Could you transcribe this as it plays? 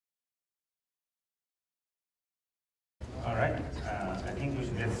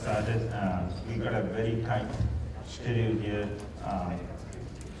get started. We've got a very tight schedule here.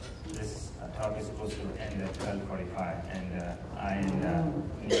 This talk is supposed to end at 12:45, and I and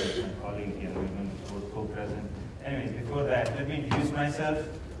Neil, my colleague here, we're going to both co-present. Anyways, before that, let me introduce myself.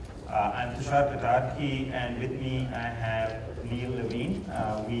 I'm Tushar Katarki, and with me I have Neil Levine.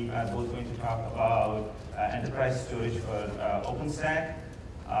 We are both going to talk about enterprise storage for OpenStack.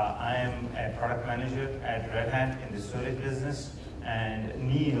 I am a product manager at Red Hat in the storage business, and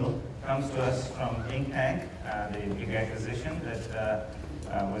Neil comes to us from Inktank, the big acquisition that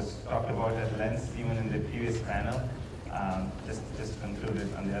was talked about at length even in the previous panel. Just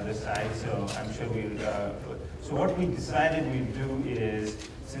concluded on the other side, so I'm sure we'll. So what we decided we'd do is,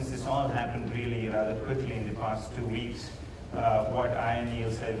 since this all happened really rather quickly in the past 2 weeks, what I and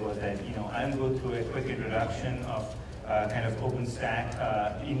Neil said was that I'll go through a quick introduction of kind of OpenStack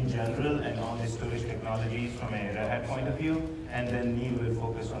in general and all the storage technologies from a Red Hat point of view, and then Neil will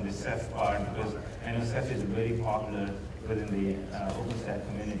focus on the Ceph part, because I know Ceph is very popular within the OpenStack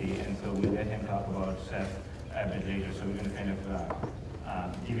community, and so we'll let him talk about Ceph a bit later. So we're going to kind of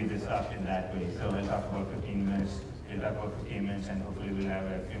divvy this up in that way. So I'll talk about 15 minutes, he'll talk about 15 minutes, and hopefully we'll have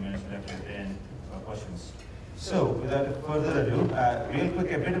a few minutes left at the end for questions. So without further ado, real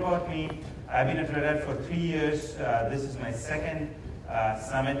quick, a bit about me. I've been at Red Hat for 3 years. This is my second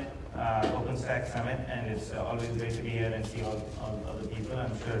summit, OpenStack Summit, and it's always great to be here and see all the people.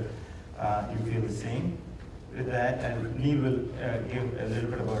 I'm sure you feel the same with that. And Neil will give a little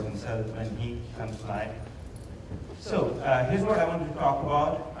bit about himself when he comes live. So here's what I wanted to talk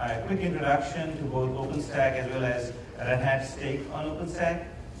about. A quick introduction to both OpenStack as well as Red Hat's take on OpenStack.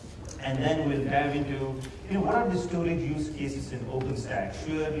 And then we'll dive into, what are the storage use cases in OpenStack?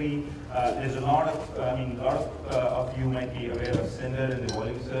 Surely there's a lot of you might be aware of Cinder and the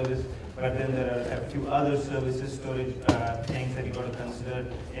volume service, but then there are a few other services, storage things that you got to consider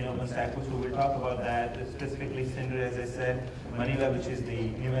in OpenStack. So we'll talk about that, specifically Cinder, as I said, Manila, which is the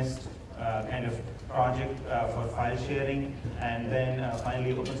newest kind of project for file sharing, and then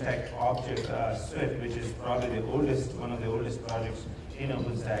finally OpenStack Object Swift, which is probably the oldest, one of the oldest projects in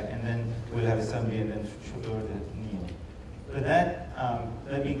OpenStack, and then we'll have a summary and then shoot over to Neil. With that,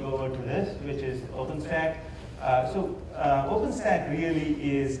 let me go over to this, which is OpenStack. OpenStack really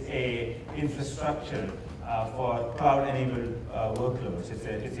is a infrastructure for cloud-enabled workloads.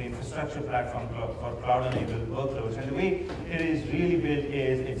 It's an infrastructure platform for cloud-enabled workloads, and the way it is really built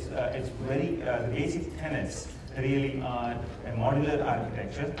is it's very the basic tenets really are a modular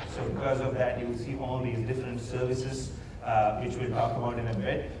architecture. So because of that, you will see all these different services, which we'll talk about in a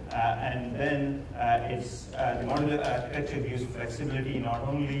bit. And then the modular architecture gives flexibility not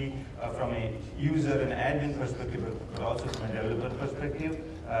only from a user and admin perspective, but also from a developer perspective.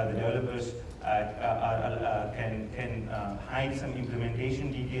 The developers can hide some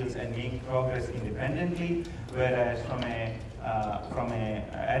implementation details and make progress independently, whereas from a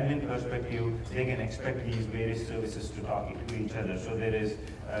admin perspective, they can expect these various services to talk to each other. So there is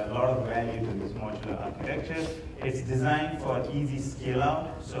a lot of value to this modular architecture. It's designed for easy scale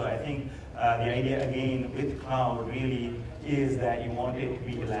out. So I think the idea again with cloud really is that you want it to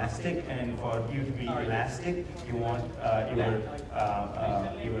be elastic, and for you to be elastic, you want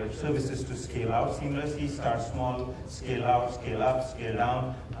your services to scale out seamlessly, start small, scale out, scale up, scale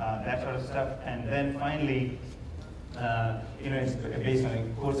down, that sort of stuff. And then finally, it's based on a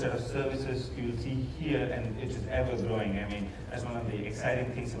core set of services you'll see here, and it's just ever growing. I mean, that's one of the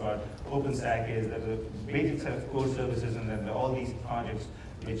exciting things about OpenStack is there's a basic set of core services, and then there are all these projects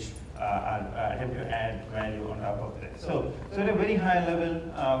which help to add value on top of that. So at a very high level,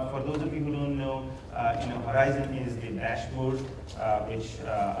 for those of you who don't know, Horizon is the dashboard which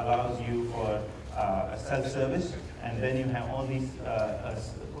allows you for self-service, and then you have all these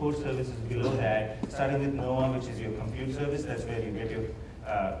core services below that, starting with Nova, which is your compute service. That's where you get your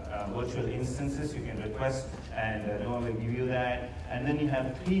virtual instances you can request, and Nova will give you that. And then you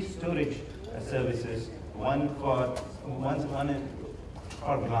have 3 storage services. One is called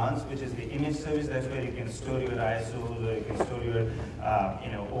Glance, which is the image service. That's where you can store your ISOs, or you can store your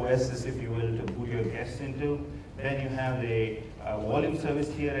OSs, if you will, to boot your guests into. Then you have the volume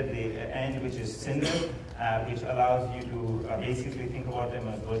service here at the end, which is Cinder, which allows you to basically think about them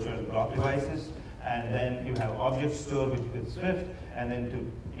as virtual block devices. And then you have object store with Swift, and then to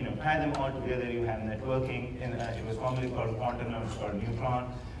tie them all together, you have networking. It was formerly called Quantum, now it's called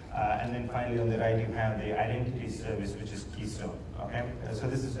Neutron. And then finally on the right, you have the identity service, which is Keystone. Okay, so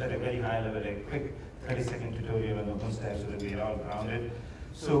this is at a very high level, a quick 30-second tutorial on OpenStack so that we're all grounded.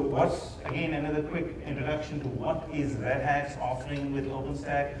 So what's, again, another quick introduction to what is Red Hat's offering with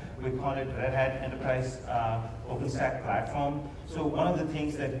OpenStack. We call it Red Hat Enterprise OpenStack Platform. So one of the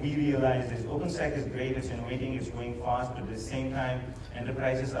things that we realized is OpenStack is great, it's innovating, it's going fast, but at the same time,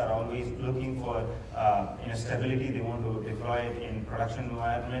 enterprises are always looking for stability. They want to deploy it in production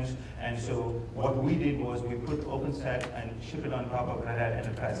environments. And so what we did was we put OpenStack and ship it on top of Red Hat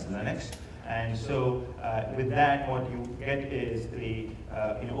Enterprise Linux. And so with that, what you get is the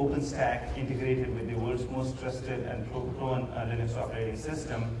OpenStack integrated with the world's most trusted and proven Linux operating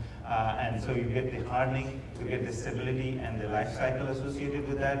system. And so you get the hardening, you get the stability and the life cycle associated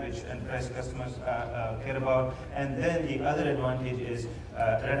with that, which enterprise customers care about. And then the other advantage is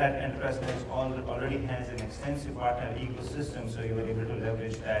Red Hat Enterprise Linux already has an extensive partner ecosystem, so you are able to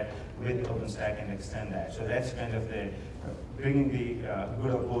leverage that with OpenStack and extend that. So that's kind of the bringing the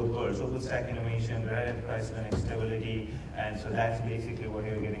good of both worlds, OpenStack innovation, Red Hat Enterprise Linux stability, and so that's basically what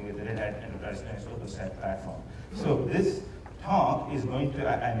you're getting with the Red Hat Enterprise Linux OpenStack platform. So this talk is going to,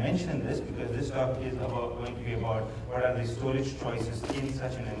 I mentioned this because this talk is going to be about what are the storage choices in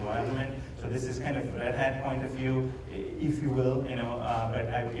such an environment. So this is kind of Red Hat point of view, if you will, but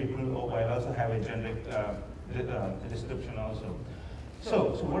I'll also have a generic description also.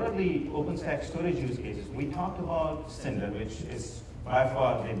 So what are the OpenStack storage use cases? We talked about Cinder, which is by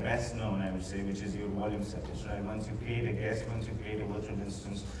far the best known, I would say, which is your volume service, right? Once you create a guest, once you create a virtual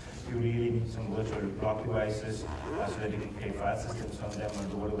instance, you really need some virtual block devices so that you can create file systems on them or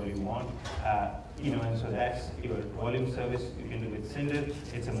do whatever you want. And so that's your volume service. You can do with Cinder.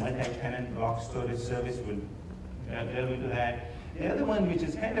 It's a multi-tenant block storage service. We'll delve into that. The other one, which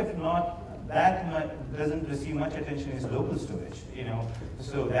is kind of not that much, doesn't receive much attention, is local storage.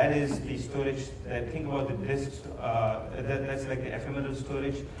 So that is the storage that, think about the disks. That's like the ephemeral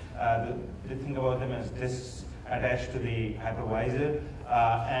storage. Think about them as disks attached to the hypervisor.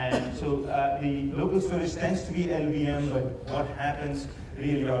 And so the local storage tends to be LVM, but what happens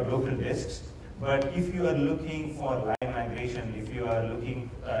really are local disks. But if you are looking for live migration, if you are looking,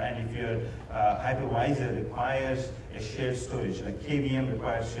 and if your hypervisor requires a shared storage, like KVM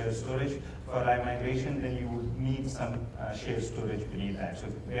requires shared storage for live migration, then you would need some shared storage beneath that. So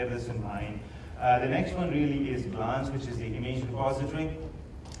bear this in mind. The next one really is Glance, which is the image repository.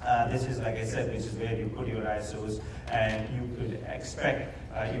 This is, like I said, this is where you put your ISOs, and you could expect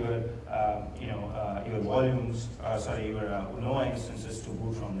your volumes, your NOAA instances to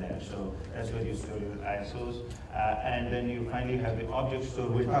boot from there. So that's where you store your ISOs. And then you finally have the object store.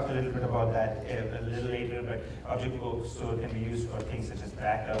 We'll talk a little bit about that a little later, but object store can be used for things such as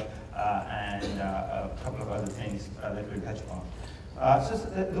backup and a couple of other things that we'll touch upon. So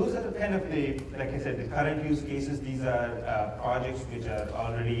those are kind of the, like I said, the current use cases. These are projects which are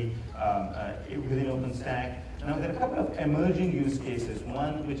already within OpenStack. Now there are a couple of emerging use cases.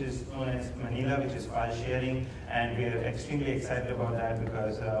 One which is known as Manila, which is file sharing, and we are extremely excited about that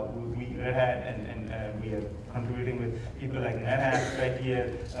because we Red Hat and we are contributing with people like NetApp right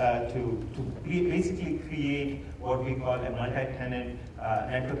here to basically create what we call a multi-tenant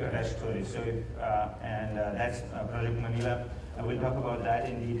network attached storage. So that's Project Manila. We'll talk about that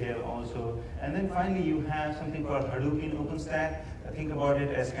in detail also. And then finally, you have something called Hadoop in OpenStack. Think about it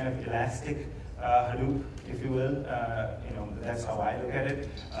as kind of elastic Hadoop, if you will. That's how I look at it.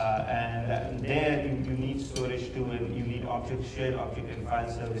 And there you need storage too, and you need shared object and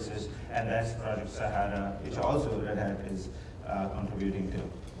file services, and that's Project Sahara, which also Red Hat is contributing to.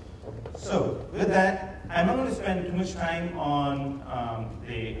 So with that, I'm not going to spend too much time on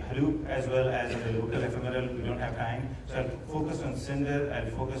the Hadoop as well as the local ephemeral. We don't have time. So I'll focus on Cinder,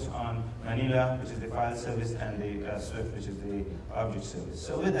 I'll focus on Manila, which is the file service, and the Swift, which is the object service.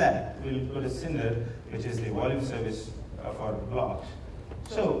 So with that, we'll go to Cinder, which is the volume service for blocks.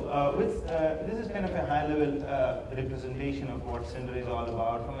 So this is kind of a high-level representation of what Cinder is all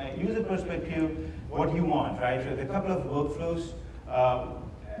about. From a user perspective, what you want, right? So there are a couple of workflows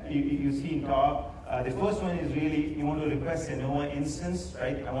you see in top. The first one is really, you want to request a NOAA instance,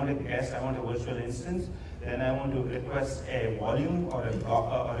 right? I want a guest, I want a virtual instance. Then I want to request a volume or a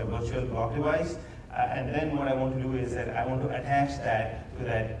block or a virtual block device. And then what I want to do is that I want to attach that to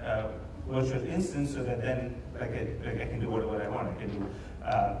that virtual instance so that then I can do whatever I want. I can do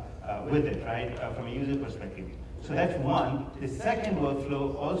with it, right? From a user perspective. So that's one. The second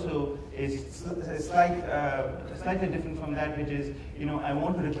workflow also is slightly different from that, which is, I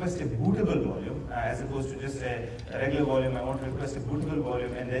want to request a bootable volume as opposed to just a regular volume. I want to request a bootable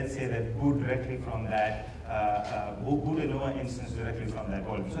volume and then say that boot directly from that boot a NOAA instance directly from that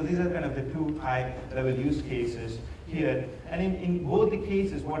volume. So these are kind of the two high-level use cases here. And in both the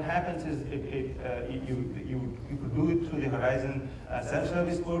cases, what happens is you could do it through the Horizon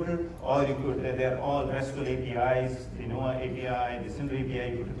self-service portal, or you could, they're all RESTful APIs, the NOAA API, the Cinder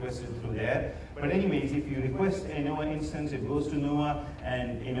API, you could request it through there. But anyways, if you request a NOAA instance, it goes to NOAA,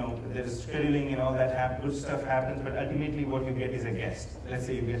 and there's scheduling and all that good stuff happens, but ultimately what you get is a guest. Let's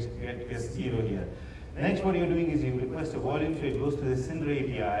say you get guest 0 here. Next, what you're doing is you request a volume, so it goes to the Cinder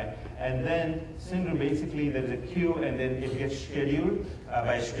API, and then Cinder basically, there's a queue, and then it gets scheduled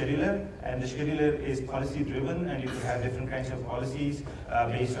by a scheduler, and the scheduler is policy driven, and you could have different kinds of policies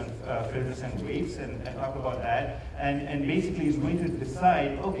based on filters and weights, and talk about that. And basically, it's going to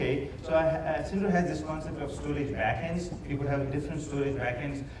decide, okay, so Cinder has this concept of storage backends. You could have different storage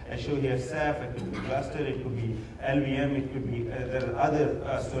backends. I show here Ceph, it could be cluster, it could be LVM, it could be, there are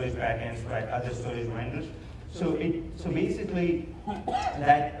other storage backends by other storage vendors. So basically,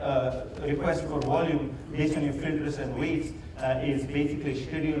 that request for volume based on your filters and weights is basically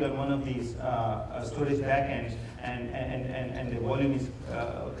scheduled on one of these storage backends, and the volume is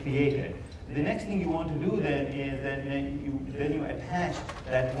created. The next thing you want to do then is then you attach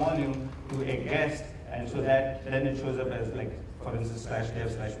that volume to a guest, and so that then it shows up as, like, for instance,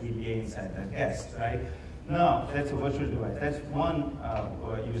 /dev/VBA inside that guest, right? Now, that's a virtual device. That's one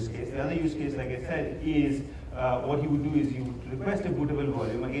use case. The other use case, like I said, is what you would do is you would request a bootable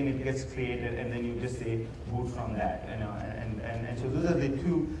volume. Again, it gets created, and then you just say boot from that. And so those are the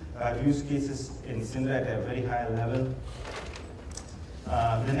two use cases in Cinder at a very high level.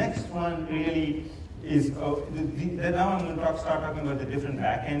 The next one really is, now I'm going to start talking about the different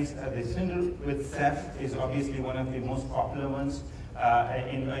backends. The Cinder with Ceph is obviously one of the most popular ones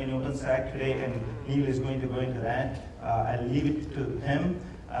in OpenStack today, and Neil is going to go into that. I'll leave it to him.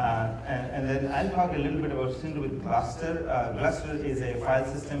 And then I'll talk a little bit about Cinder with Gluster. Gluster is a file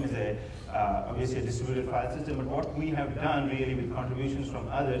system, obviously a distributed file system, but what we have done really with contributions from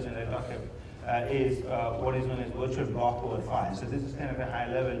others, and I'll talk is what is known as virtual block over file. So this is kind of a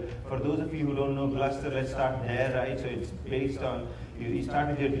high level. For those of you who don't know Gluster, let's start there, right? So it's based on, you start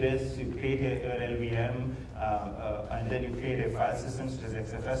with your disk, you create an LVM, and then you create a file system such as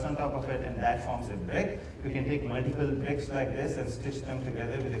XFS on top of it, and that forms a brick. You can take multiple bricks like this and stitch them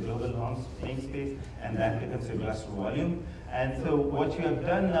together with a global long namespace, and that becomes a Gluster volume. And so what you have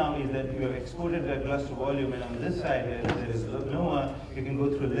done now is that you have exported that Gluster volume, and on this side there is NOAA. You can go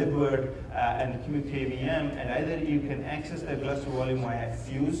through libvirt and QKVM, and either you can access that Gluster volume via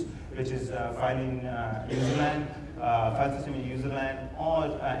Fuse, which is file in userland, file system in userland, or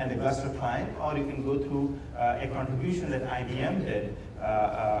and the Gluster client, or you can go through a contribution that IBM did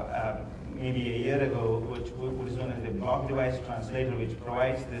maybe a year ago, which is known as the block device translator, which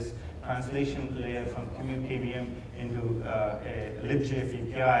provides this translation layer from QKVM into a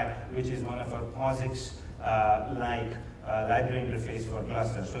libjf API, which is one of our POSIX-like library interface for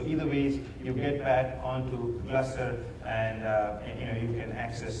Gluster. So either ways, you get back onto Gluster, and you can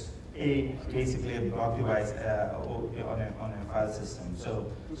access basically a block device on a file system.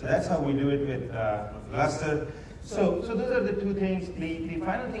 So that's how we do it with Gluster. So those are the two things. The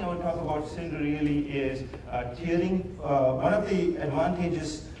final thing I want to talk about Cinder really is tiering. One of the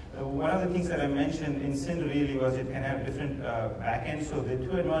advantages, one of the things that I mentioned in Cinder really was it can have different backends. So the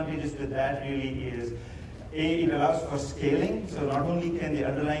two advantages with that really is, it allows for scaling. So not only can the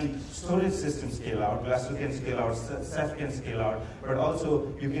underlying storage system scale out, Gluster can scale out, Ceph can scale out, but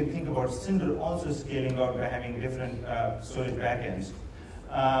also you can think about Cinder also scaling out by having different storage backends.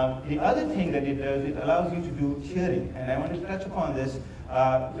 The other thing that it does, it allows you to do tiering, and I want to touch upon this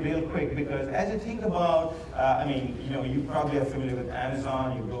real quick, because as you think about, you probably are familiar with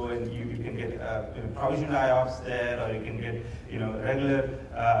Amazon. You go and you can get provisioned IOPS there, or you can get regular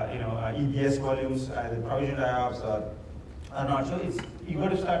EBS volumes, either provisioned IOPS or not. So you got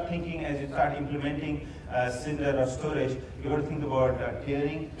to start thinking as you start implementing Cinder or storage. You got to think about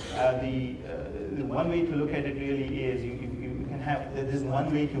tiering. The one way to look at it really is there's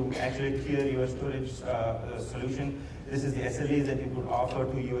one way to actually tier your storage solution. This is the SLAs that you could offer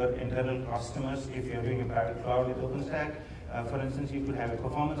to your internal customers if you're doing a private cloud with OpenStack. For instance, you could have a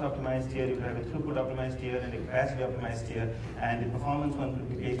performance optimized tier, you could have a throughput optimized tier, and a capacity optimized tier, and the performance one could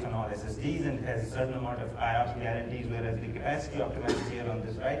be based on all SSDs and has a certain amount of IOPS guarantees, whereas the capacity optimized tier on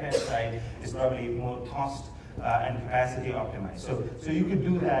this right-hand side is probably more cost and capacity optimized. So you could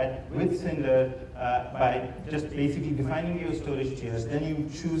do that with Cinder by just basically defining your storage tiers. Then you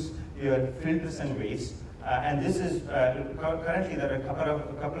choose your filters and weights. And this is, currently there are a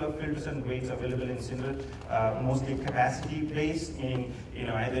couple of filters and weights available in Cinder, mostly capacity-based, meaning,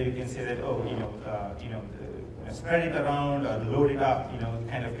 either you can say that, spread it around or load it up,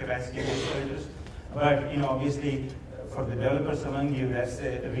 kind of capacity-based filters. But, obviously, for the developers among you, that's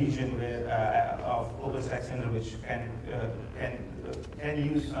a region where of OpenStack Cinder which can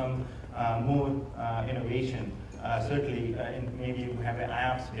use some more innovation. Certainly, maybe you have an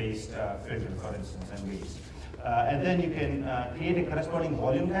apps-based filter, for instance, and weights. And then you can create a corresponding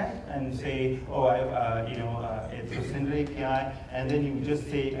volume tag and say, it's a Cinder API, and then you just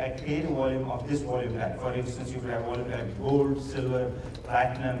say, I create a volume of this volume tag. For instance, you could have volume tag gold, silver,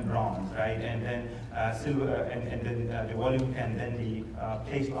 platinum, bronze, right? And then silver, and then the volume can then be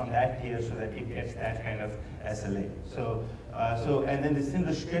placed on that tier so that it gets that kind of SLA. And then the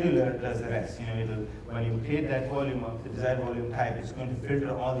Cinder scheduler does the rest. When you create that volume of the desired volume type, it's going to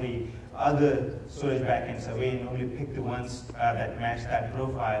filter all the other storage backends away and only pick the ones that match that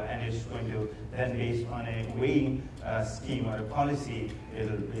profile, and it's going to then, based on a weighing scheme or a policy,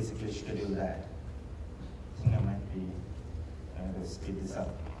 it'll basically schedule that. I think I might be to speed this up.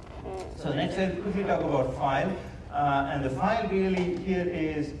 So next, I'll quickly talk about file, and the file really here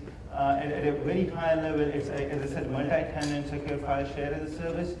is at a very high level. It's, as I said, multi-tenant secure file share as a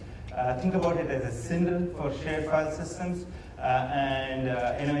service. Think about it as a Cinder for shared file systems.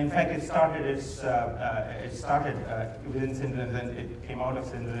 In fact, it started within Cinder, and then it came out of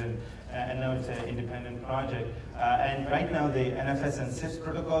Cinder, and now it's an independent project. And right now, the NFS and CIFS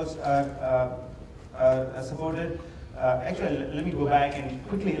protocols are supported. Actually, let me go back and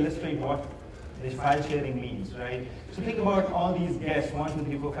quickly illustrate what this file sharing means, right? So think about all these guests, 1, 2,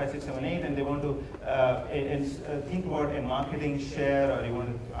 3, 4, 5, 6, 7, 8, and they want to think about a marketing share, or you want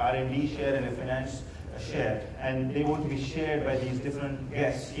an R&D share and a finance share, and they want to be shared by these different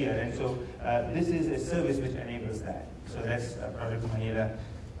guests here. And so this is a service which enables that. So that's Project Manila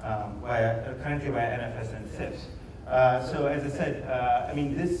currently via NFS and CIFS. So as I said,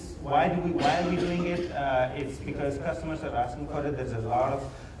 why are we doing it? It's because customers are asking for it. There's a lot of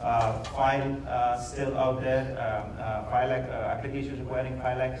file still out there, applications requiring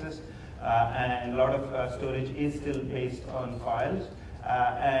file access, and a lot of storage is still based on files.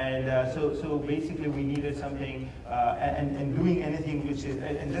 So basically we needed something, and doing anything which is,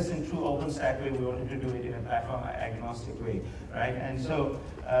 and just in true OpenStack way, we wanted to do it in a platform agnostic way, right? And so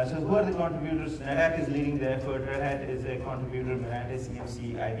who are the contributors? NetApp is leading the effort. Red Hat is a contributor. Miranda,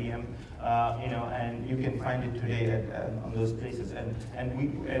 CMC, IBM, and you can find it today on those places. And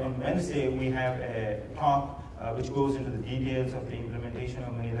on Wednesday we have a talk which goes into the details of the implementation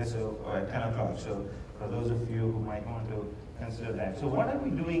of Manila, so at 10 o'clock. So for those of you who might want to consider that. So what are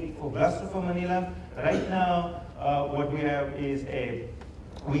we doing for Gluster for Manila? Right now, what we have is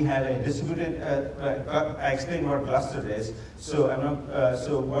we have a distributed, I explained what Gluster is. So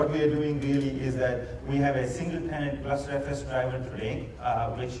what we are doing really is that we have a single tenant Gluster FS driver today,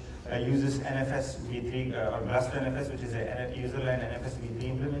 which uses NFS v3, or Gluster NFS, which is a userland NFS v3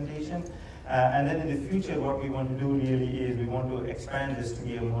 implementation. And then in the future, what we want to do really is we want to expand this to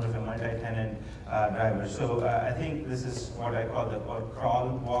be more of a multi-tenant driver. So I think this is what I call the crawl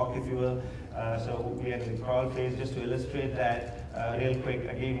walk, if you will. So we are in the crawl phase. Just to illustrate that real quick,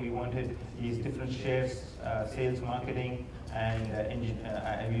 again, we wanted these different shares, sales, marketing, and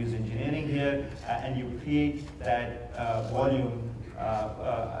I've used engineering here, and you create that volume.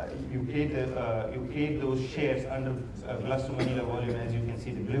 You create those shares under Gluster Manila volume. As you can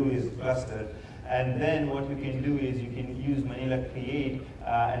see, the blue is Gluster. And then what you can do is you can use Manila create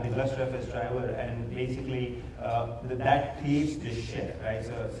and the Gluster FS driver, and basically that creates this share, right?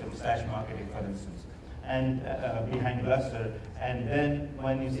 So some / marketing, for instance, and behind Gluster. And then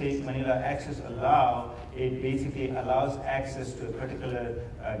when you say Manila access allow, it basically allows access to a particular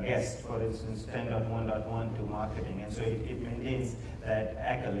guest, for instance, 10.1.1 to marketing. And so it maintains that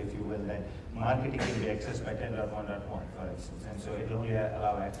ACL, if you will, that marketing can be accessed by 10.1.1, for instance. And so it will only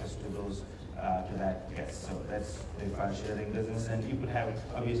allow access to those, to that guest. So that's the file sharing business. And you could have,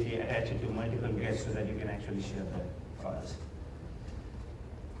 obviously, attach it to multiple guests so that you can actually share the files.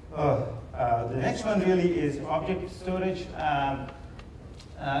 The next one really is object storage.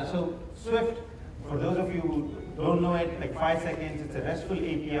 So Swift, for those of you who don't know it, like 5 seconds, it's a RESTful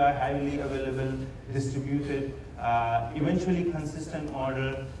API, highly available, distributed, eventually consistent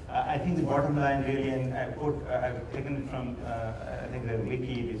order. I think the bottom line really, and I've taken it from, I think the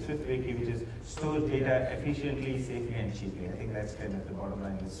wiki, the Swift wiki, which is store data efficiently, safely, and cheaply. I think that's kind of the bottom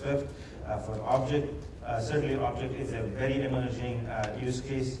line with Swift. For object, certainly object is a very emerging use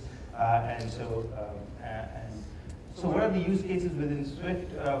case, and so, So what are the use cases within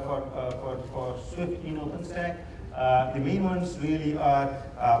Swift for Swift in OpenStack? The main ones really are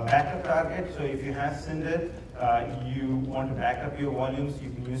backup target. So if you have Cinder, you want to back up your volumes, you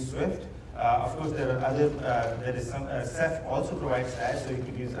can use Swift. Of course, there are other, there is some, Ceph also provides that, so you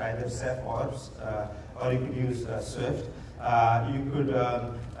could use either Ceph or you could use Swift. You could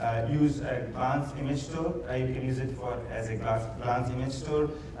use a glance image store. You can use it as a glance image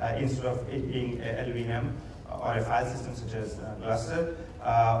store instead of it being a LVM or a file system such as Gluster.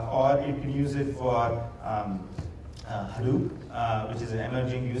 Or you can use it for Hadoop, which is an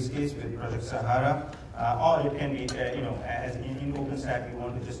emerging use case with Project Sahara. Or it can be, as in OpenStack, you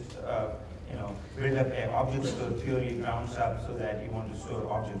want to just build up an object store purely grounds up so that you want to store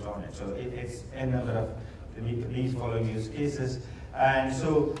objects on it. So it's a number of these following use cases. And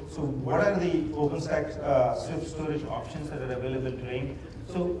so what are the OpenStack Swift storage options that are available today?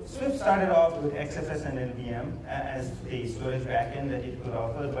 So Swift started off with XFS and LVM as the storage backend that it could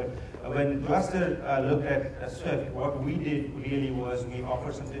offer, but when Gluster looked at Swift, what we did really was we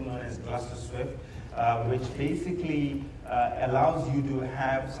offered something known as Gluster Swift, which basically allows you to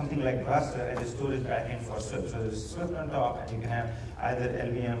have something like Gluster as a storage backend for Swift. So there's Swift on top, and you can have either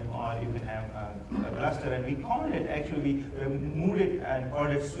LVM or you can have Gluster. And we called it, actually, we moved it and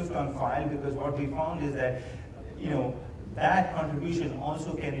called it Swift on file, because what we found is that, that contribution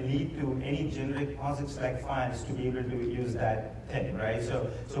also can lead to any generic POSIX-like files to be able to use that thing, right?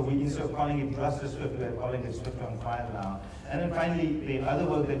 So we, instead of calling it Gluster Swift, we are calling it Swift on file now. And then finally, the other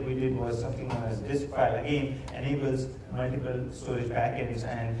work that we did was something known as disk file. Again, enables multiple storage backends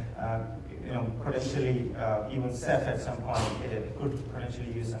and potentially even Ceph at some point could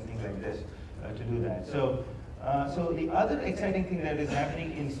potentially use something like this to do that. So the other exciting thing that is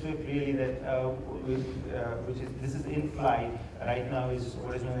happening in Swift really this is in flight right now is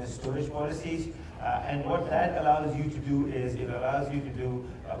what is known as storage policies. And what that allows you to do is it allows you to do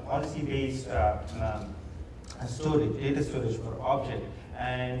policy-based storage, data storage for object.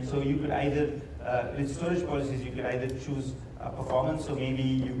 And so you could either, with storage policies, you could either choose performance. So maybe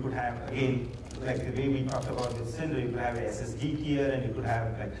you could have, again, like the way we talked about with Cinder, you could have an SSD tier, and you could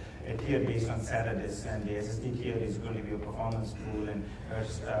have like a tier based on SATA disk, and the SSD tier is going to be a performance pool, and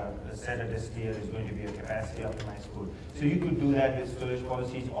the SATA disk tier is going to be a capacity optimized pool. So you could do that with storage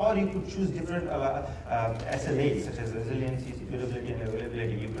policies, or you could choose different SLAs, such as resiliency, durability, and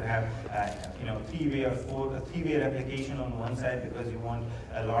availability. You could have three-way replication on one side because you want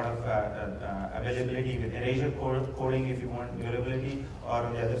a lot of availability with erasure coding if you want durability, or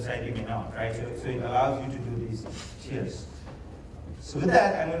on the other side you may not, right? So it allows you to do these tiers. So with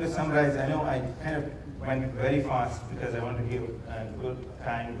that, I'm going to summarize. I know I kind of went very fast because I want to give good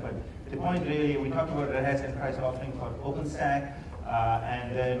time, but the point really, we talked about Red Hat's enterprise offering called OpenStack,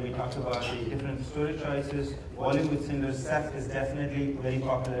 and then we talked about the different storage choices. Volume with Cinder, Ceph is definitely very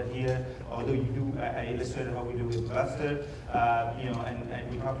popular here, although I illustrated how we do with Gluster,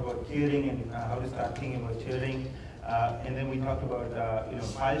 and we talked about tiering and how to start thinking about tiering. And then we talked about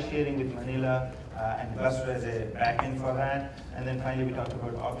file sharing with Manila and Gluster as a backend for that. And then finally we talked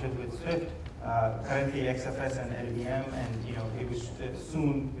about object with Swift, currently XFS and LVM, and it was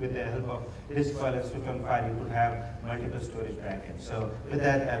soon with the help of disk file and Swift on file, you could have multiple storage backends. So with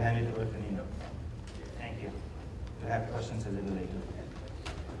that, I'll hand it over to Nino. Thank you. We'll have questions a little later.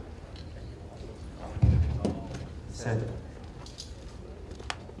 Seth.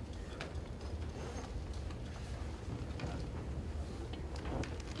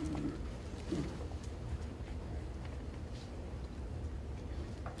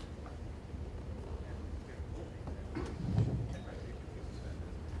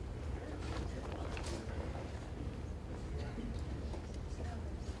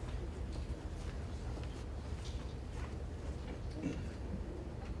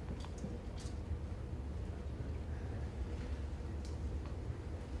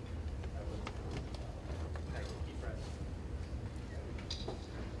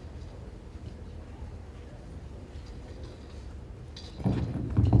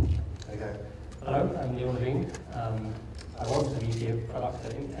 Hello, I'm Neil Levine. I was the VP of product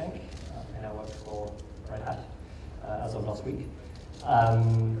at Inktank, and I work for Red Hat as of last week. How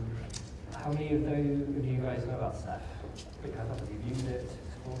many of you guys know about Ceph? Have you used it,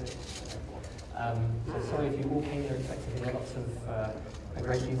 explored it? So sorry if you all came here expecting to hear lots of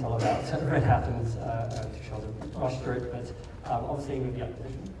great detail about Red Hat and Tushar to rush through it, but obviously with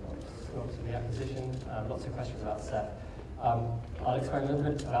the acquisition, lots of questions about Ceph. I'll explain a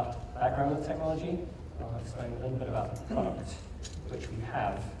little bit about background of technology. I'll explain a little bit about the product which we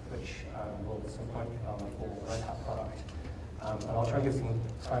have, which will at some point become a full Red Hat product. And I'll try and give some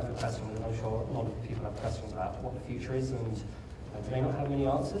time for questions, and I'm sure a lot of people have questions about what the future is, and I may not have many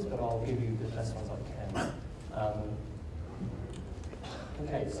answers, but I'll give you the best ones I can.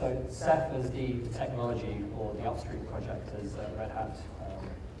 Okay, so Ceph is the technology, or the upstream project, as Red Hat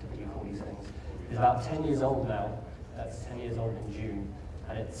typically call these things. It's about 10 years old now. That's 10 years old in June.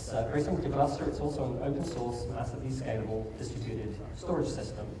 And it's very similar to Gluster. It's also an open source, massively scalable, distributed storage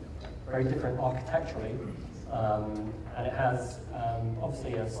system. Very different architecturally. And it has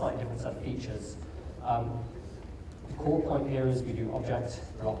obviously a slightly different set of features. The core point here is we do object,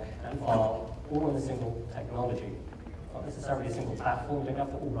 block, and file all in a single technology. Not necessarily a single platform. You don't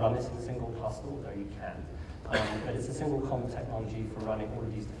have to all run this in a single cluster, although you can. But it's a single common technology for running all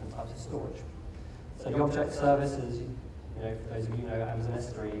of these different types of storage. So the object service is, for those of you who know Amazon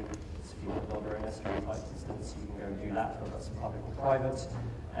S3, if you want to build your own S3 type instance, you can go and do that, whether that's public or private.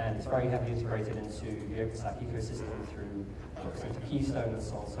 And it's very heavily integrated into the OpenStack ecosystem through Keystone and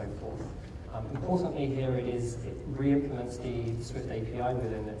so on and so forth. Importantly here it re-implements the Swift API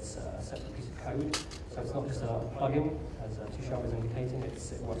within its separate piece of code. So it's not just a plugin, as Tushar was indicating,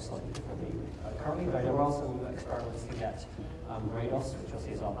 it works slightly differently. Currently there are some experiments to get Rados, which you'll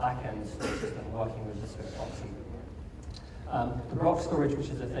see is our backend system, working with the Swift proxy. The block storage, which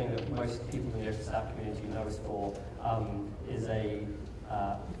is the thing that most people in the OpenStack community know us for, is a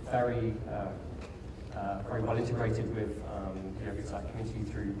very well integrated with the OpenStack community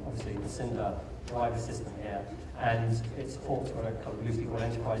through obviously the Cinder driver system here, and it supports what I loosely call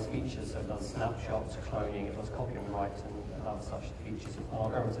enterprise features. So it does snapshots, cloning, it does copy and write, and other such features. I'll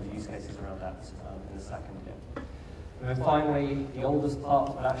go into the use cases around that in a second. And then finally, the oldest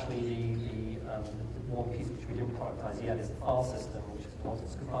part, but actually the one piece which we didn't productize yet is the file system, which is not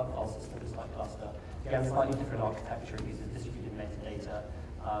a compiled file system, just like Gluster. Again, slightly different architecture. It uses distributed metadata,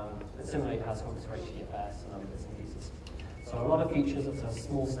 but similarly it has hooks for HDFS and other bits and pieces. So a lot of features. It's a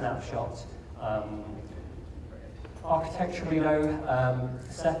small snapshot. Architecturally though,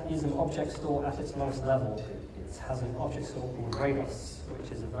 Ceph is an object store at its lowest level. It has an object store called Rados,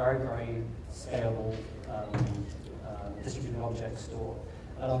 which is a very, very scalable distributed object store.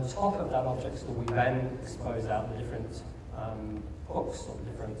 And on top of that object store, we then expose out the different hooks or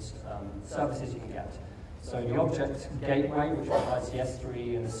different services you can get. So the object gateway, which provides the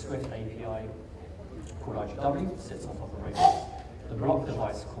S3 and the Swift API called IGW, sits on top of Rados. The block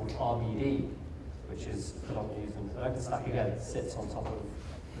device called RBD, which is predominantly used in OpenStack, again, sits on top of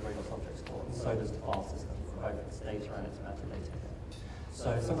the Rados object store, and so does the file system for both its data and its metadata.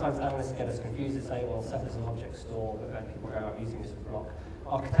 So sometimes analysts get us confused and say, well, Ceph is an object store, but then people go out using this as a block.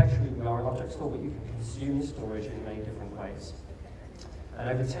 Architecturally, we are an object store, but you can consume storage in many different ways. And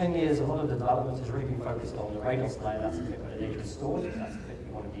over 10 years, a lot of the development has really been focused on the Rados layer. That's the bit where the data is stored. That's the bit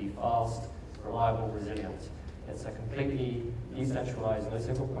you want to be fast, reliable, resilient. It's a completely decentralized, no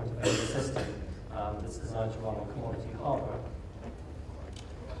single point of failure system that's designed to run on commodity hardware.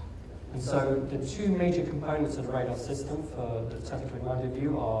 And so the two major components of the Rados system for the technically minded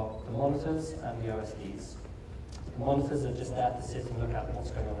view are the monitors and the OSDs. The monitors are just there to sit and look at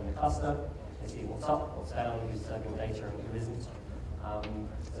what's going on in the cluster. They see what's up, what's down, who's serving data and who isn't.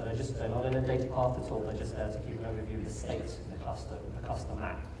 So they're not in a data path at all, they're just there to keep an overview of the state of the cluster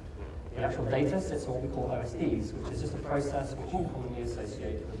map. The actual data sits on what we call OSDs, which is just a process which you commonly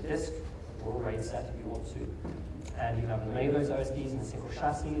associate with a disk or a RAID set if you want to. And you can have as many of those OSDs in a single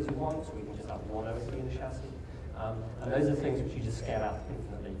chassis as you want, so we can just have one OSD in the chassis. And those are the things which you just scale out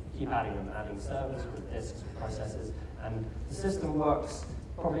infinitely. You keep adding them, adding servers with disks, with processors, and the system works,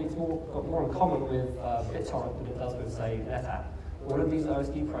 probably it's got more in common with BitTorrent than it does with, say, NetApp. All of these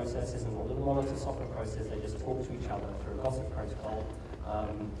OSD processes and all of the monitor software processes, they just talk to each other through a gossip protocol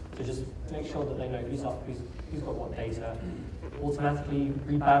to just make sure that they know who's up, who's got what data. Automatically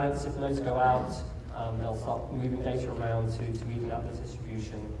rebalance if those go out. They'll start moving data around to even out the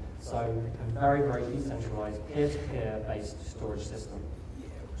distribution. So a very, very decentralized, peer-to-peer based storage system.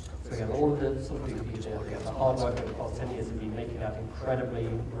 So again, all of the sort of big features, the hard work over the past 10 years have been making that incredibly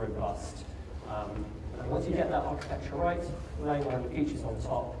robust. And once you get that architecture right, laying on the features on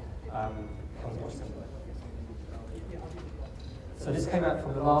top becomes much simpler. So this came out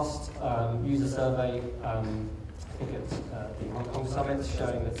from the last user survey, I think it's the Hong Kong Summit,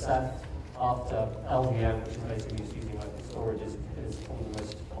 showing that Ceph, after LVM, which is basically just using open storage, is one of the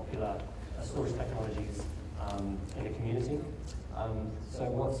most popular storage technologies in the community. So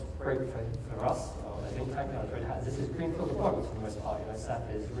what's great for us, I think, frankly, this is greenfield deployment for the most part. Ceph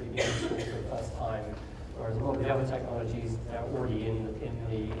is really being installed for the first time, whereas a lot of the other technologies, they're already in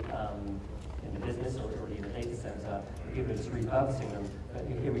the business or already in the data center. People are just repurposing them. But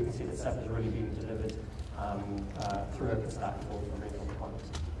here we can see that Ceph is really being delivered through OpenStack for greenfield deployment.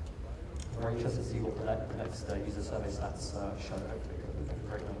 I'm very interested to see what the next user survey stats show. Hopefully, we'll get a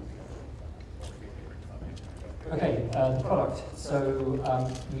great number. Okay, the product. So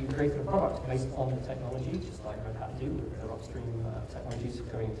we created a product based on the technology, just like Red Hat do with their upstream technologies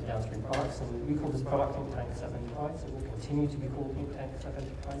going to downstream products. And we call this product Inktank 7 Enterprise. It will continue to be called Inktank 7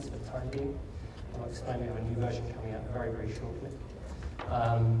 Enterprise for the time being. I'll explain we have a new version coming out very, very shortly.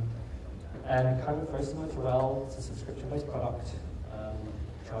 And kind of very similar to RHEL, it's a subscription-based product,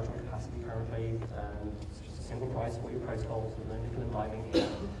 charged on capacity currently, and it's just a single price for your protocols with no nickel and diming here.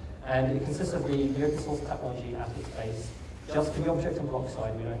 And it consists of the open source technology at its base. Just for the object and block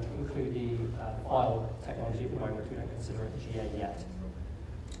side, we don't include the file technology at the moment. We don't consider it GA yet.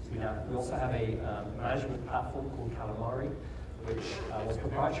 So we also have a management platform called Calamari, which was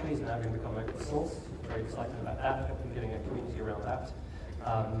proprietary, is now going to become open source. Very excited about that. We're getting a community around that.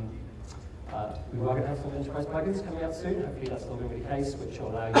 We are going to have some enterprise plugins coming out soon. Hopefully that's still going to be the case, which will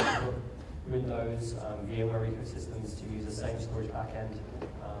allow you to put Windows, VMware ecosystems to use the same storage backend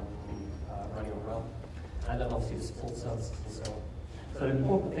running on RHEL. And then obviously the support services and so on. So the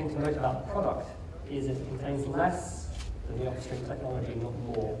important thing to note about the product is it contains less than the upstream technology, not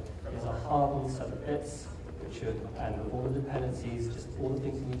more. It's a hardened set of bits, which should, and all the dependencies, just all the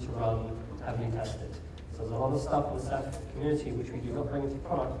things you need to run, have been tested. So there's a lot of stuff in the SAF community which we do not bring into the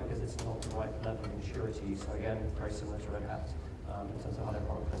product because it's not the right level of maturity. So again, very similar to Red Hat in terms of how their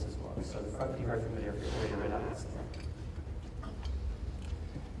product process works. So hopefully very familiar if you're already Red Hat.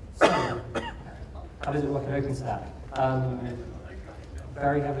 So, how does it work in OpenStack?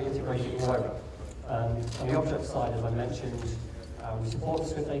 Very heavily integrated all over. On the object side, as I mentioned, we support the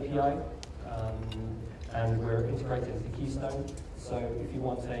Swift API, and we're integrated into the Keystone. So if you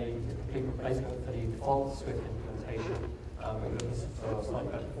want a complete replacement for the default Swift implementation, we're looking for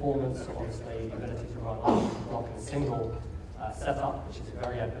slightly better performance, obviously the ability to run on block in a single setup, which is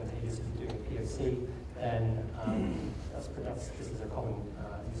very advantageous if you're doing a POC, then this is a common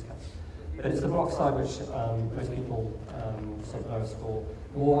use case. But it's the block side which most people sort of know us for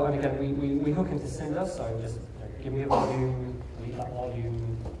more. And again, we hook into Cinder, so just give me a volume, delete that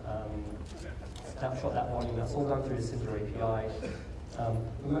volume, snapshot that volume. That's all done through the Cinder API.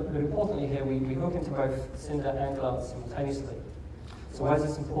 But importantly here, we hook into both Cinder and Glance simultaneously. So why is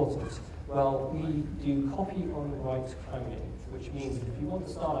this important? Well, we do copy on write cloning, which means that if you want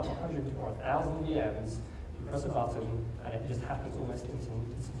to start up 100 or 1,000 VMs, you press a button and it just happens almost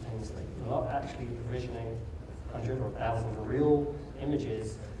instantaneously. You're not actually provisioning 100 or 1,000 real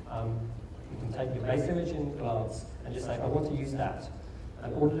images. You can take your base image in Glance and just say, I want to use that.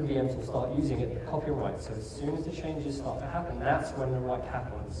 And all of the VMs will start using it, copy and write. So as soon as the changes start to happen, that's when the write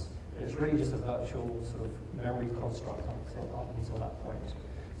happens. It's really just a virtual sort of memory construct up until that point.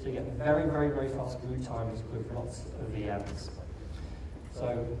 So you get very, very, very fast boot times with lots of VMs.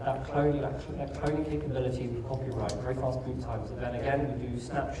 So that cloning capability with copyright, very fast boot times. And then again, we do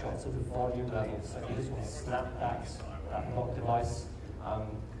snapshots of the volume levels. So if you just want to snap that block device,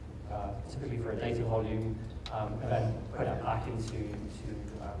 typically for a data volume, and then put it back into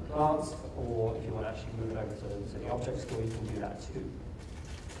Glance, or if you want to actually move it over to the object store, you can do that too.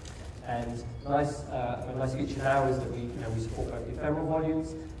 And a nice feature now is that we support both the ephemeral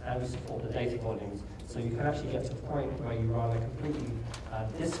volumes and we support the data volumes. So you can actually get to a point where you run a completely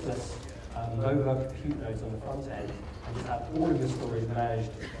diskless low-load compute nodes on the front end and just have all of your storage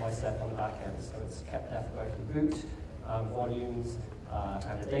managed by Ceph on the back end. So it's kept there for both the boot volumes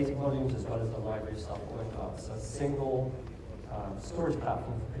and the data volumes, as well as the library stuff all in Glance. So a single storage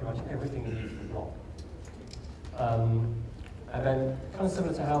platform for pretty much everything you need for the block. And then, kind of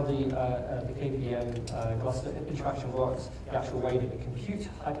similar to how the KVM cluster interaction works, the actual way that the compute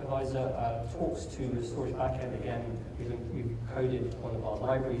hypervisor talks to the storage backend. Again, we've coded one of our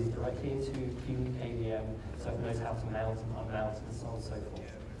libraries directly into KVM, so it knows how to mount and unmount and so on and so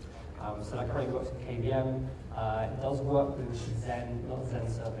forth. So that currently works with KVM. It does work with Zen, not Zen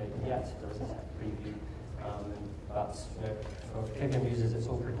Survey yet. There is a tech preview, but for KVM users, it's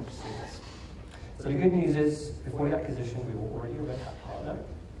all pretty much seamless. So the good news is, before the acquisition, we were already a Red Hat partner,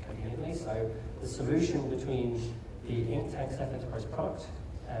 conveniently. So the solution between the Inktank Ceph Enterprise product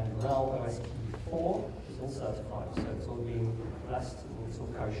and RHEL OSP4 is all certified. So it's all been blessed and it's all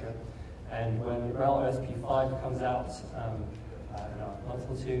kosher. And when RHEL OSP5 comes out in a month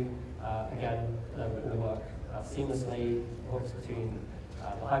or two, again, it will work seamlessly. Works between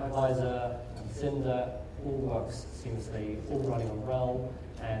the hypervisor and Cinder, all works seamlessly, all running on RHEL.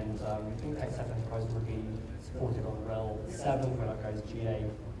 And Inktank Ceph Enterprise will be supported on RHEL 7 when it goes GA,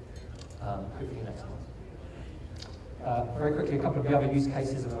 hopefully next month. Very quickly, a couple of the other use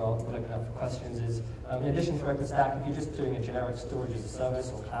cases, and we'll open up for questions, is in addition to OpenStack, if you're just doing a generic storage as a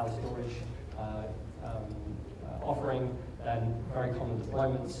service or cloud storage offering, then very common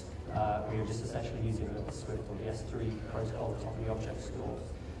deployments where you're just essentially using the Swift or the S3 protocol on top of the object store.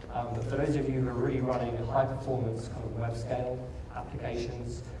 But for those of you who are really running high-performance kind of web-scale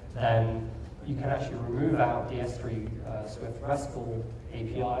applications, then you can actually remove out the S3 Swift RESTful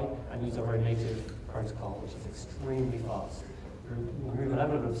API and use our own native protocol, which is extremely fast. Remove a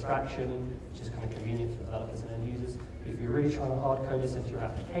level of abstraction, which is kind of convenient for developers and end users. If you're really trying to hard code this into your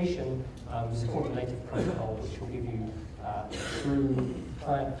application, support the native protocol, which will give you through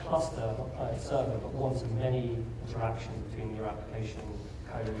client cluster, not client server, but one-to-many interaction between your application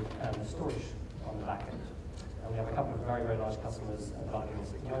code and the storage on the back end. And we have a couple of very, very large customers developing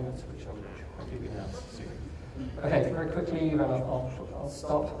this at the moment, which I'll give you now soon. Okay, very quickly, then I'll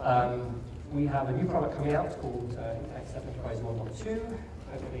stop. We have a new product coming out called Intact Enterprise 1.2,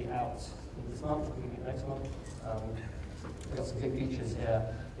 hopefully out this month, maybe next month. We've got some big features here.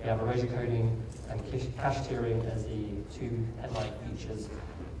 We have erasure coding and cache tiering as the two headline features.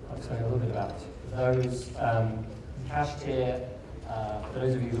 I'll tell you a little bit about those. Cache tier, for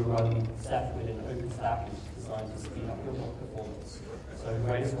those of you who run Ceph within OpenStack, is designed to speed up your performance. So the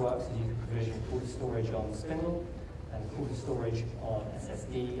way this works is you can provision pooled storage on Spindle and pooled storage on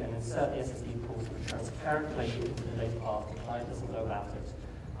SSD, and insert the SSD pools transparently into the data path. The client doesn't know about it,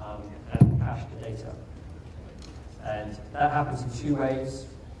 and cache the data. And that happens in two ways.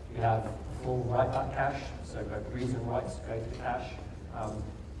 You have full write-back cache, so both reads and writes go to the cache.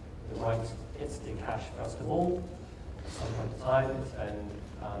 The write hits the cache first of all. At some point in time, it's then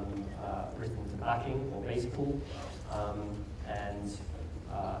written to backing or base pool. And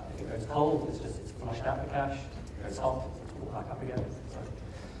if it goes cold, it's flushed out the cache. If it goes hot, it's pulled back up again. So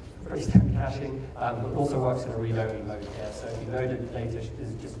pretty standard caching. But it also works in a read-only mode here. So if you know that the data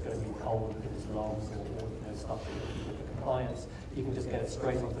is just going to be cold because it's logs or stuff with the compliance, you can just get it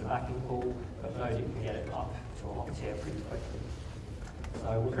straight onto the backing pool, but know that you can get it up to a hot tier pretty quickly.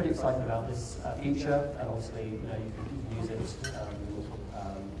 So we're pretty excited about this feature, and obviously you can use it with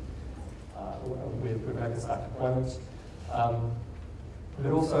OpenStack deployments.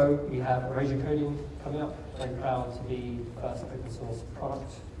 But also we have erasure coding coming up. Very proud to be the first open source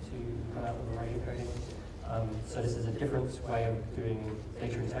product to come out with erasure coding. So this is a different way of doing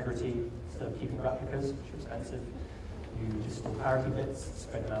data integrity instead of keeping replicas, which are expensive. You just store parity bits,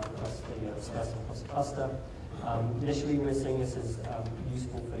 spread them out across the cluster. Initially, we're seeing this as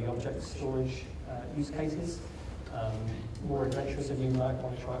useful for the object storage use cases. More adventurous of you might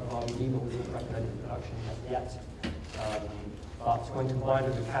want to try it with RBD, but we wouldn't recommend it in production yet. But when combined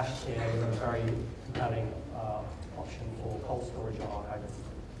with the cache tier, we have a very compelling option for cold storage or archiving.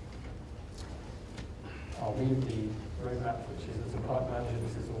 I'll read the roadmap, which is as a product manager,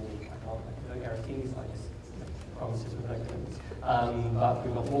 this is all, I can't make no guarantees, I just make promises with no commitments. But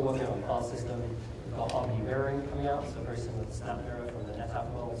we've got more working on the file system. We've got RBD mirroring coming out, so very similar to Snap Mirror from the NetApp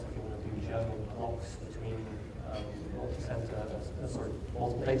world. So if you want to do journal blocks between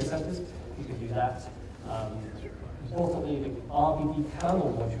multiple data centers, you can do that. Importantly, the RBD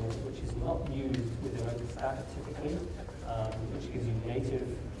kernel module, which is not used within OpenStack typically, which gives you native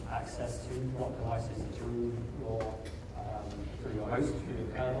access to block devices through your host, through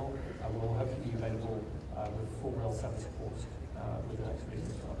your kernel, will hopefully be available with full real server support with the next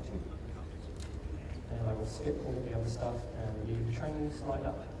release of R2. And I will skip all of the other stuff and leave the training slide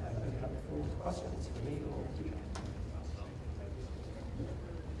up and open up for questions for me or you.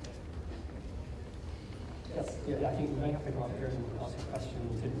 Yes, yeah, I think we may have to go up here and ask a question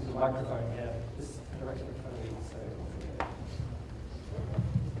to the microphone here, just directly in front of me. So.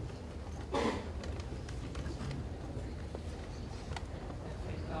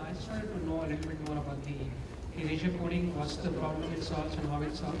 I just wanted to know a little bit more about the erasure coding. What's the problem it solves and how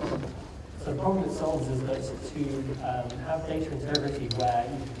it solves? So the problem it solves is that to have data integrity where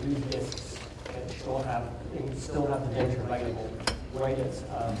you can lose disks and still have the data available, the way that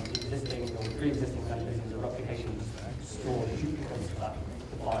existing or pre-existing mechanisms of replication store duplicates of that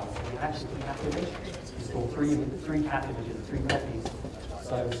file. So you actually cat image, you store three cat images, 3 copies.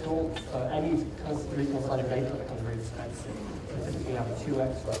 So store any kind of reconciled data that becomes very expensive. So typically you have a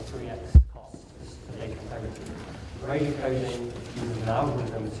 2x or a 3x cost for data integrity. RAID coding uses an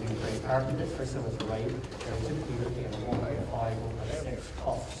algorithm to create parity bits very similar to RAID. So we're typically looking at a 1.5 or 1.6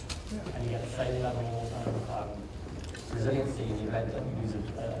 cost, and you get the same level of resiliency in the event that you use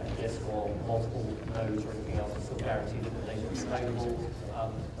a disk or multiple nodes or anything else. It's still guaranteed that the data is available,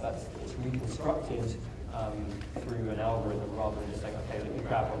 but it's reconstructed through an algorithm rather than just saying, okay, let me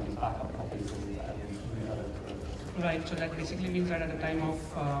grab one of these backup copies and move that over to Right. So that basically means that at the time of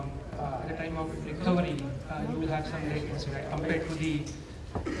recovery, you will have some latency, right, compared to the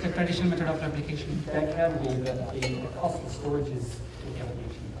traditional method of replication. There can be, but the cost of storage is going to be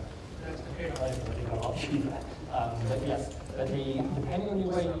cheaper. That's the trade-off. It's going to be a lot cheaper. But yes, depending on the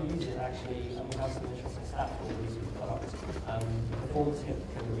way you use it, actually, and we have some interesting stats for these products. The performance hit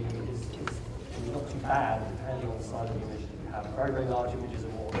can be not too bad, depending on the size of the image that you have. Very, very large images are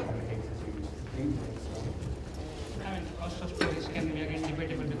more complicated to compute things. I mean, cost of storage can be again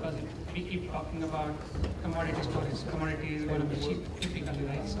debatable because we keep talking about commodity storage. Commodity is going to be cheap typically,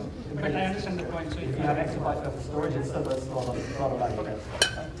 right? So, but I understand the point. So if you have exabytes worth of storage, it's not a value.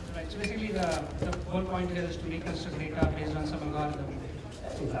 Right. So basically, the whole point here is to reconstruct data based on some algorithm.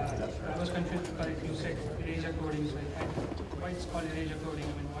 Exactly, that's right. I was confused because you said erasure coding, so why it's called erasure coding? I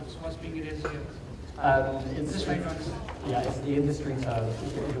mean, what's being erased here? It's just trying to understand. Yeah, it's the industry term.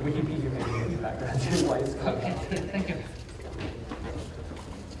 The Wikipedia page gives you background to why it's called. Okay, thank you.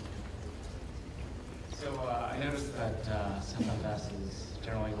 So I noticed that SFS is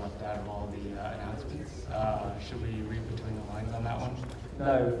generally left out of all the announcements. Should we read between the lines on that one?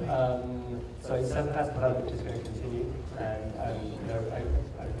 No. So SFS development is going to continue, and you know,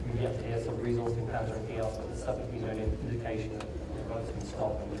 we've yet to hear some resource plans or anything else, but there's certainly been no indication that it's going to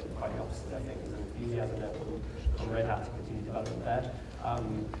stop, and quite the opposite. I think there's an enthusiasm there from Red Hat to continue development there.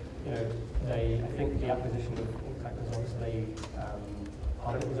 You know, I think the acquisition of OpenStack was obviously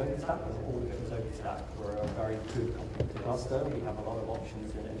part of it was OpenStack, but all of it was OpenStack. We're a very good complementary cluster. We have a lot of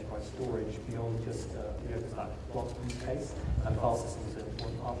options in enterprise storage beyond just the OpenStack block use case, and file systems is an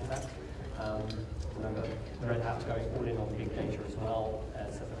important part of that. Remember, Red Hat's going all in on big data as well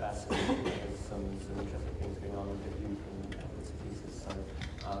as SFS. There's some interesting things going on with Duke and bits and pieces.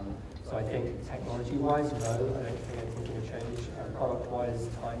 So I think technology-wise, no, I don't think anything's going to change. Product-wise,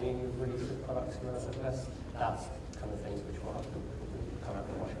 timing of release of products from SFS, that's kind of things which will have to come out of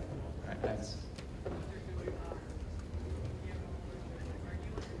the wash. All right, thanks.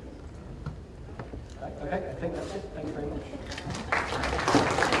 Okay, I think that's it. Thank you very much.